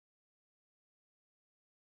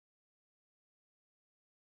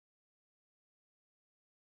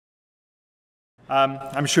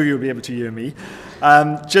I'm sure you'll be able to hear me.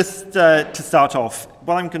 Just to start off,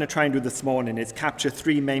 what I'm going to try and do this morning is capture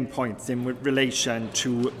three main points in relation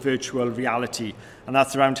to virtual reality, and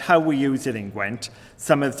that's around how we use it in Gwent,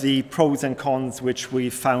 some of the pros and cons which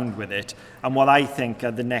we've found with it, and what I think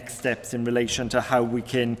are the next steps in relation to how we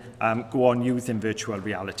can go on using virtual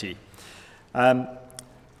reality.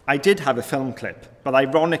 I did have a film clip, but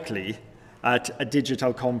ironically, at a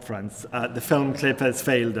digital conference, the film clip has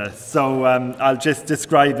failed us. So I'll just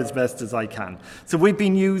describe as best as I can. So we've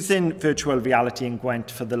been using virtual reality in Gwent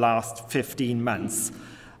for the last 15 months.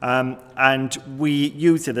 And we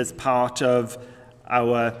use it as part of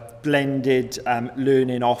our blended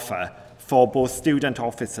learning offer for both student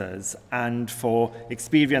officers and for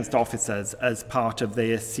experienced officers as part of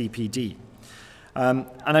their CPD. And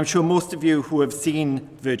I'm sure most of you who have seen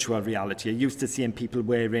virtual reality are used to seeing people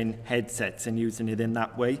wearing headsets and using it in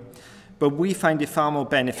that way. But we find it far more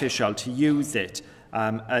beneficial to use it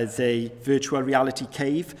as a virtual reality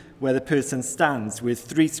cave where the person stands with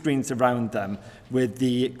three screens around them with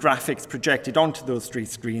the graphics projected onto those three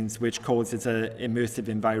screens, which causes an immersive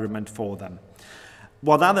environment for them.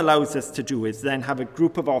 What that allows us to do is then have a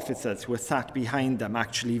group of officers who are sat behind them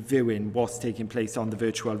actually viewing what's taking place on the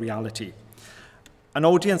virtual reality. And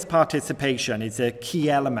audience participation is a key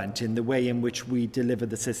element in the way in which we deliver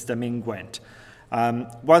the system in Gwent.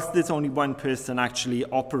 Whilst there's only one person actually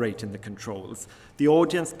operating the controls, the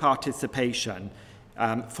audience participation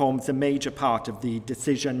forms a major part of the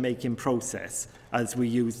decision-making process as we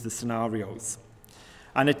use the scenarios.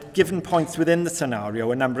 And at given points within the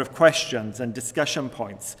scenario, a number of questions and discussion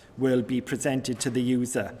points will be presented to the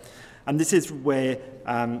user. And this is where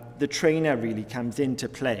the trainer really comes into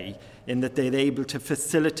play, in that they're able to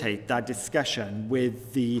facilitate that discussion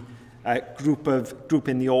with the group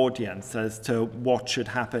in the audience as to what should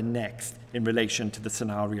happen next in relation to the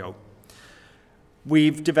scenario.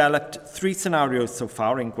 We've developed three scenarios so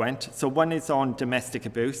far in Gwent. So one is on domestic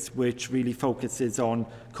abuse, which really focuses on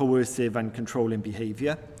coercive and controlling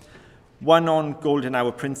behaviour. One on golden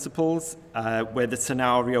hour principles, where the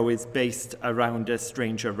scenario is based around a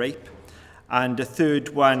stranger rape. And a third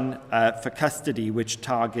one for custody, which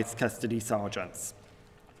targets custody sergeants.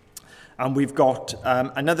 And we've got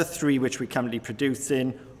another three which we're currently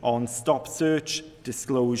producing on stop search,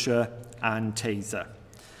 disclosure, and taser.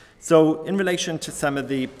 So in relation to some of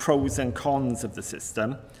the pros and cons of the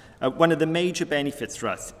system, one of the major benefits for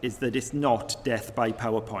us is that it's not death by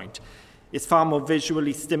PowerPoint. It's far more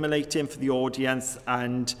visually stimulating for the audience,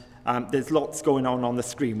 and there's lots going on the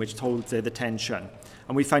screen which holds their attention.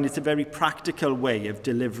 And we find it's a very practical way of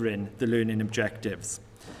delivering the learning objectives.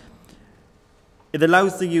 It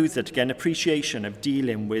allows the user to get an appreciation of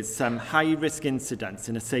dealing with some high-risk incidents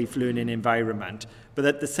in a safe learning environment, but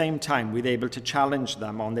at the same time, we're able to challenge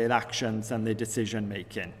them on their actions and their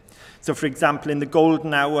decision-making. So, for example, in the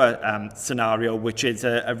golden hour scenario, which is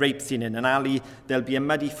a rape scene in an alley, there'll be a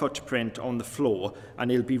muddy footprint on the floor,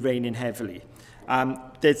 and it'll be raining heavily.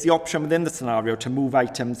 There's the option within the scenario to move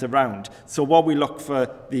items around. So what we look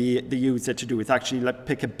for the user to do is actually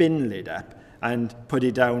pick a bin lid up and put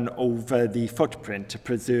it down over the footprint to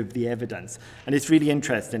preserve the evidence. And it's really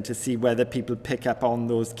interesting to see whether people pick up on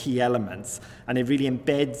those key elements, and it really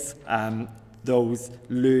embeds those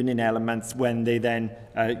learning elements when they then,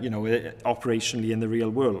 operationally in the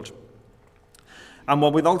real world. And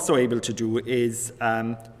what we're also able to do is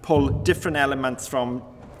pull different elements from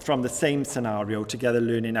the same scenario to get a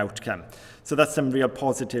learning outcome. So that's some real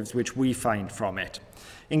positives which we find from it.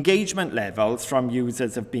 Engagement levels from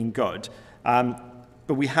users have been good, but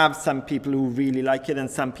we have some people who really like it and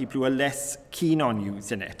some people who are less keen on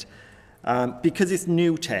using it. Because it's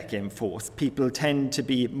new tech in force, people tend to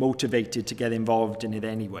be motivated to get involved in it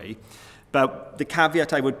anyway. But the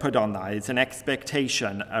caveat I would put on that is an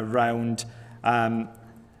expectation around how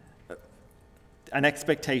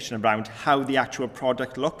the actual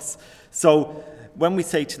product looks. So when we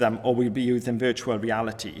say to them, oh, we'll be using virtual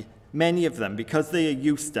reality, many of them, because they are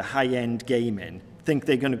used to high-end gaming, think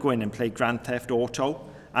they're going to go in and play Grand Theft Auto,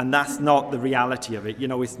 and that's not the reality of it. You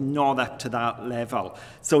know, it's not up to that level.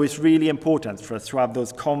 So it's really important for us to have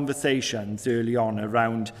those conversations early on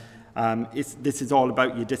around this is all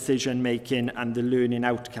about your decision-making and the learning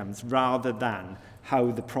outcomes, rather than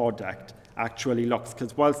how the product actually looks,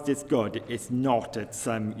 because whilst it's good, it's not at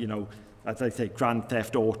some, as I say, Grand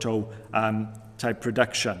Theft Auto type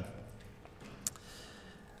production.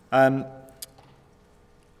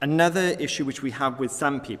 Another issue which we have with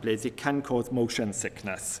some people is it can cause motion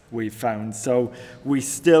sickness, we've found. So we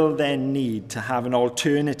still then need to have an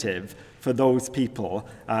alternative for those people,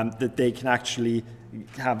 that they can actually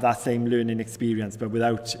have that same learning experience, but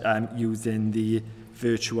without using the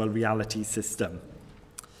virtual reality system.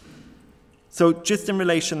 So just in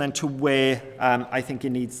relation then to where I think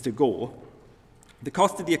it needs to go, the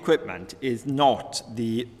cost of the equipment is not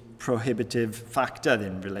the prohibitive factor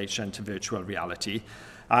in relation to virtual reality.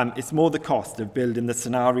 It's more the cost of building the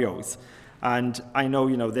scenarios. And I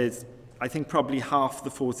know, there's, I think probably half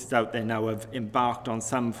the forces out there now have embarked on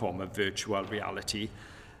some form of virtual reality.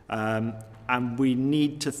 And we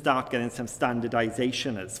need to start getting some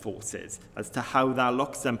standardization as forces as to how that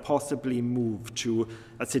looks, and possibly move to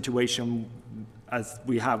a situation as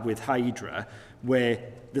we have with Hydra, where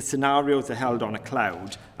the scenarios are held on a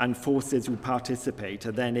cloud and forces who participate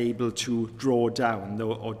are then able to draw down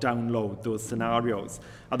or download those scenarios.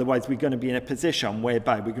 Otherwise, we're going to be in a position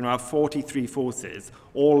whereby we're going to have 43 forces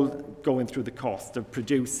all going through the cost of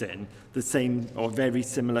producing the same or very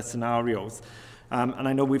similar scenarios. And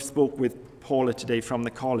I know we've spoke with Paula today from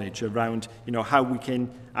the college around how we can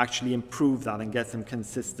actually improve that and get some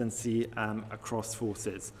consistency across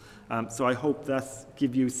forces. So I hope that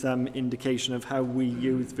gives you some indication of how we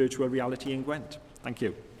use virtual reality in Gwent. Thank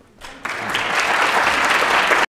you.